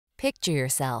Picture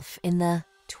yourself in the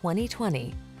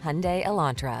 2020 Hyundai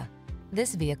Elantra.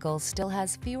 This vehicle still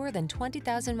has fewer than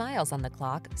 20,000 miles on the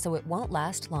clock, so it won't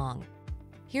last long.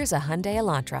 Here's a Hyundai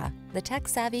Elantra, the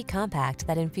tech-savvy compact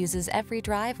that infuses every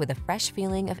drive with a fresh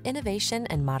feeling of innovation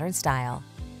and modern style.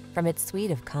 From its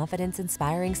suite of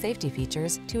confidence-inspiring safety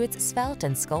features to its svelte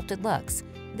and sculpted looks,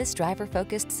 this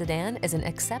driver-focused sedan is an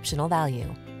exceptional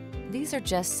value. These are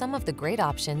just some of the great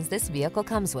options this vehicle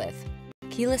comes with: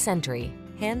 keyless entry,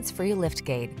 hands-free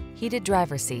liftgate, heated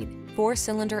driver's seat,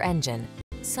 4-cylinder engine,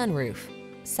 sunroof,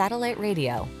 satellite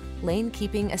radio, lane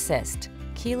keeping assist,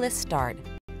 keyless start,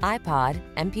 iPod,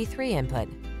 MP3 input,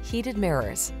 heated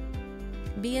mirrors.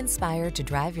 Be inspired to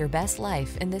drive your best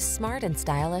life in this smart and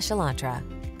stylish Elantra.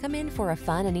 Come in for a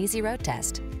fun and easy road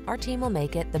test. Our team will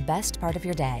make it the best part of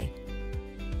your day.